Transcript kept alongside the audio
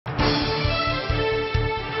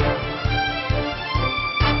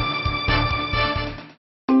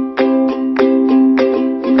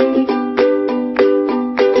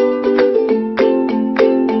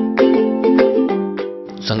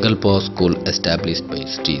Cbse School established by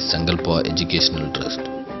Cbse Educational Trust.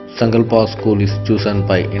 Cbse School is chosen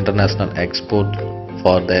by international experts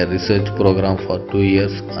for their research program for 2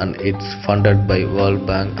 years, and it's funded by World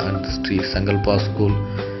Bank, and Cbse School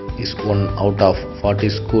is one out of 40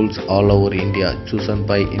 schools all over India chosen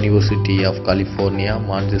by University of California,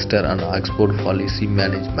 Manchester and Oxford Policy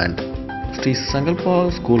Management.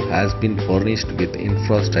 Cbse School has been furnished with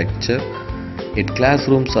infrastructure. Its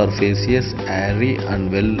classrooms are spacious, airy and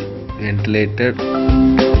well ventilated.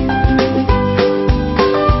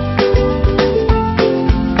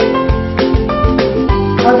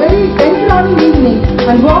 A very enthroning evening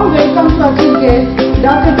and warm welcome to our chief guest,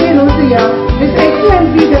 Dr. Cbse, His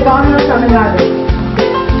Excellency the Governor of Tamil Nadu.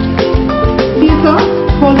 Please sir,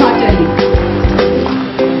 wholeheartedly.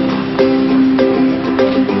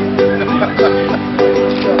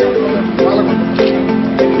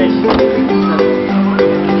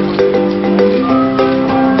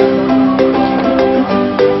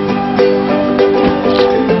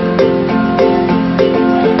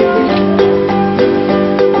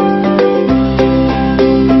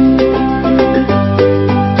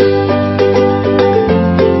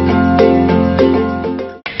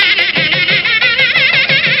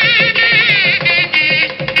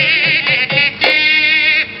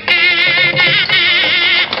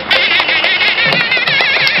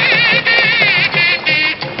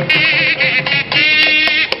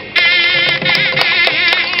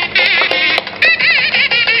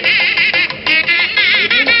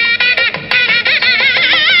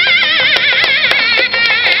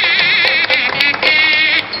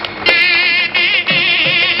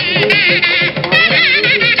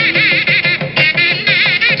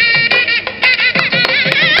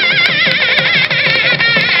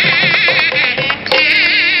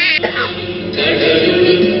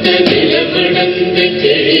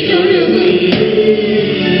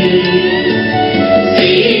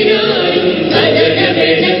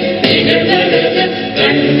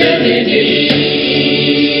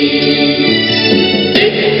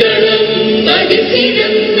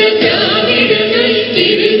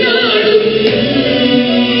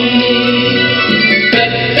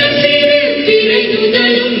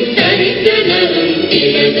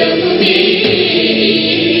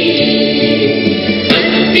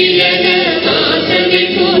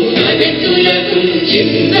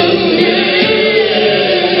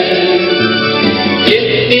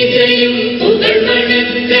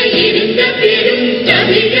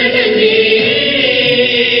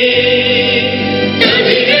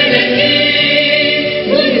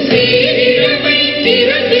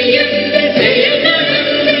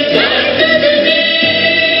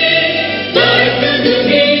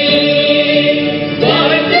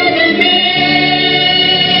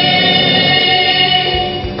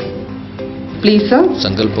 Please sir.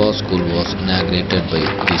 Cbse School was inaugurated by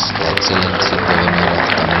His Excellency Governor of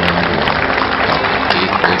Tamil Nadu, Dr.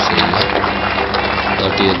 Cbse School,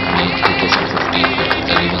 30th May 2015 at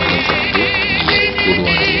Kalivangappattu near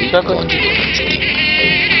Kuduvanjiri, Conjugate.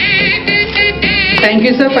 Thank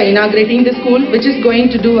you sir for inaugurating the school, which is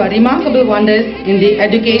going to do a remarkable wonders in the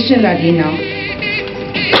educational arena.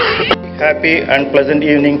 Happy and pleasant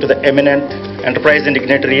evening to the eminent enterprise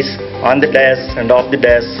dignitaries on the dais and off the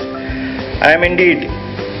dais. I am indeed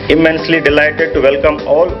immensely delighted to welcome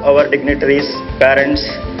all our dignitaries, parents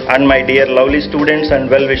and my dear lovely students and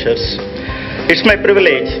well-wishers. It's my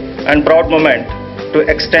privilege and proud moment to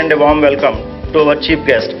extend a warm welcome to our chief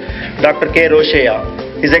guest, Dr.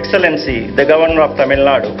 Cbse, His Excellency, the Governor of Tamil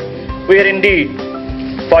Nadu. We are indeed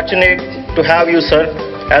fortunate to have you, sir,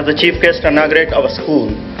 as the chief guest to inaugurate our school.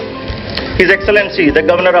 His Excellency, the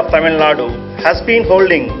Governor of Tamil Nadu, has been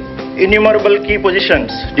holding innumerable key positions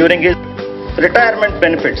during his retirement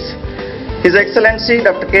benefits. His Excellency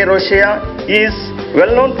Dr. Cbse is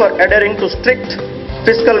well known for adhering to strict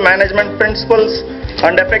fiscal management principles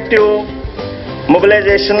and effective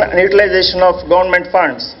mobilization and utilization of government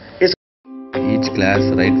funds. Each class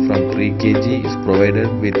right from pre-KG is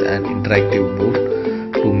provided with an interactive board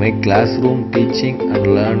to make classroom teaching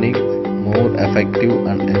and learning more effective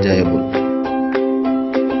and enjoyable.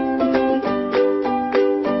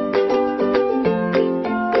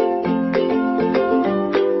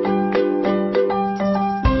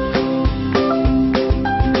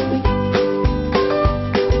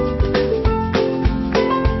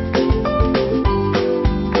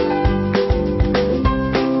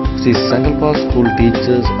 Cbse School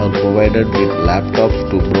teachers are provided with laptops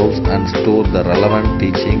to browse and store the relevant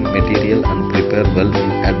teaching material and prepare well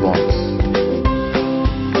in advance.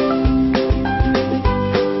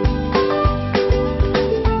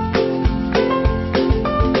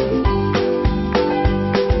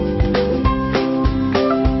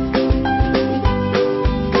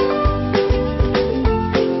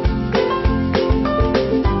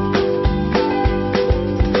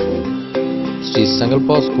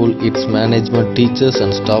 Sangalpa School, its management, teachers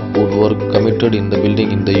and staff would work committed in the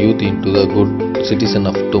building in the youth into the good citizen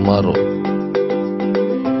of tomorrow.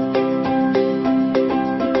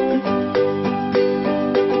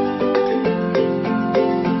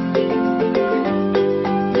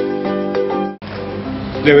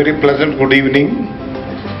 A very pleasant good evening.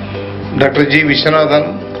 Dr. G.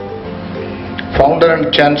 Viswanathan, Founder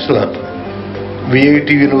and Chancellor, VIT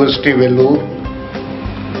University, Vellore,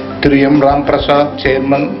 Thiru M. Ram Prasad,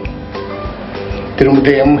 Chairman,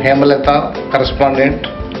 Tirumati M. Hemalata, Correspondent,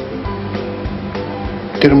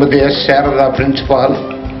 Tirumati S. Sharada, Principal,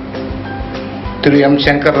 Thiru M.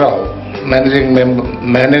 Shankar Rao,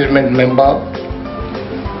 Management Member,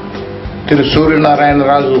 Thiru Surya Narayan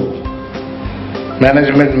Raju,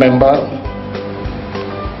 Management Member,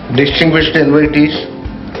 distinguished invitees,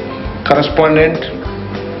 correspondent,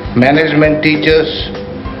 management, teachers,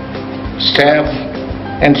 staff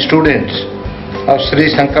and students of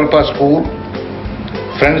Cbse School,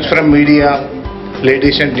 friends from media,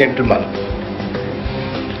 ladies and gentlemen.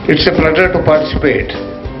 It's a pleasure to participate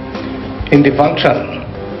in the function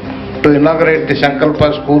to inaugurate the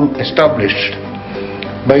Sankalpa School established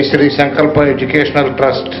by Cbse Educational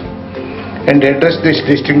Trust and address this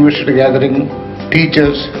distinguished gathering,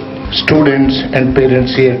 teachers, students and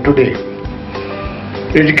parents here today.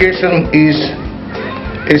 Education is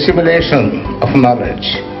assimilation of knowledge.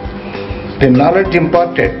 The knowledge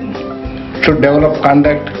imparted should develop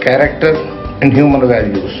conduct, character and human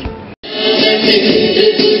values.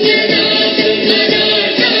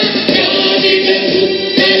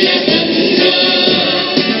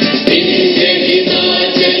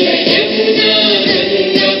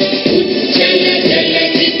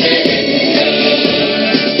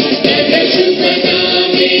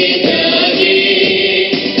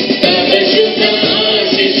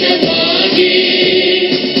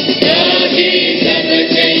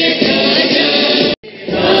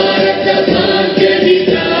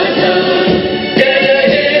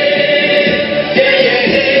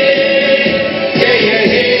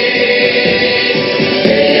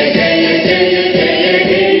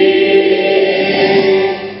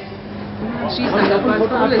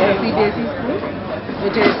 School is a Cbse school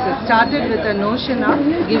which is started with a notion of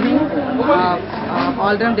giving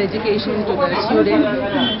all-round education to the students.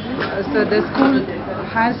 So the school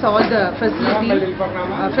has all the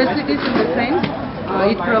facilities in the sense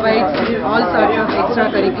it provides all sorts of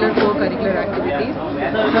extracurricular, co-curricular activities.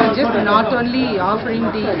 So just not only offering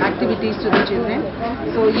the activities to the children,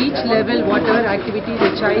 so each level, whatever activity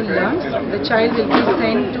the child learns, the child will be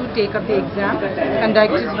sent to take up the exam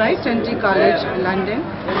conducted by Trinity College, London,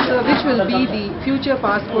 so which will be the future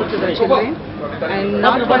passport to the children. And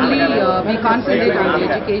not only we concentrate on the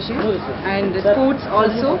education, and the sports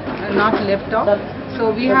also are not left off.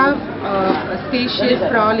 So we have a spacious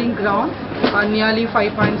sprawling ground on nearly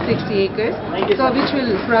 5.6 acres, so which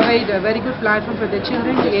will provide a very good platform for the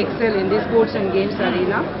children to excel in the sports and games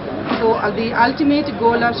arena. So the ultimate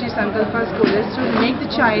goal of Cbse School is to make the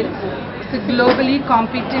child globally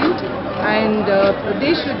competent, and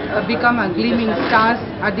they should become a gleaming stars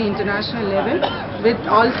at the international level with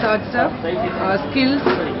all sorts of skills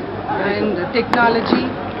and technology,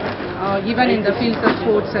 even in the fields of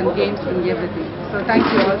sports and games and everything. So thank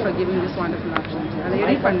you all for giving this wonderful opportunity.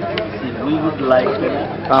 We would like to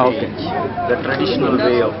change the traditional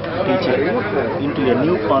way of teaching into a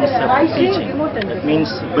new concept of teaching. That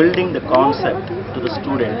means building the concept to the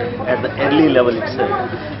student at the early level itself.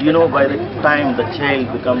 You know, by the time the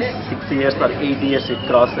child becomes 6 years or 8 years it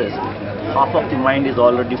crosses, half of the mind is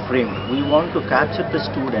already framed. We want to capture the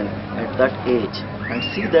student at that age and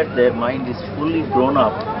see that their mind is fully grown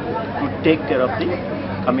up to take care of the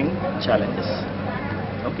coming challenges.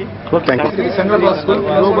 Okay? Thank you. Sangalpa School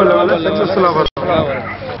global level successful.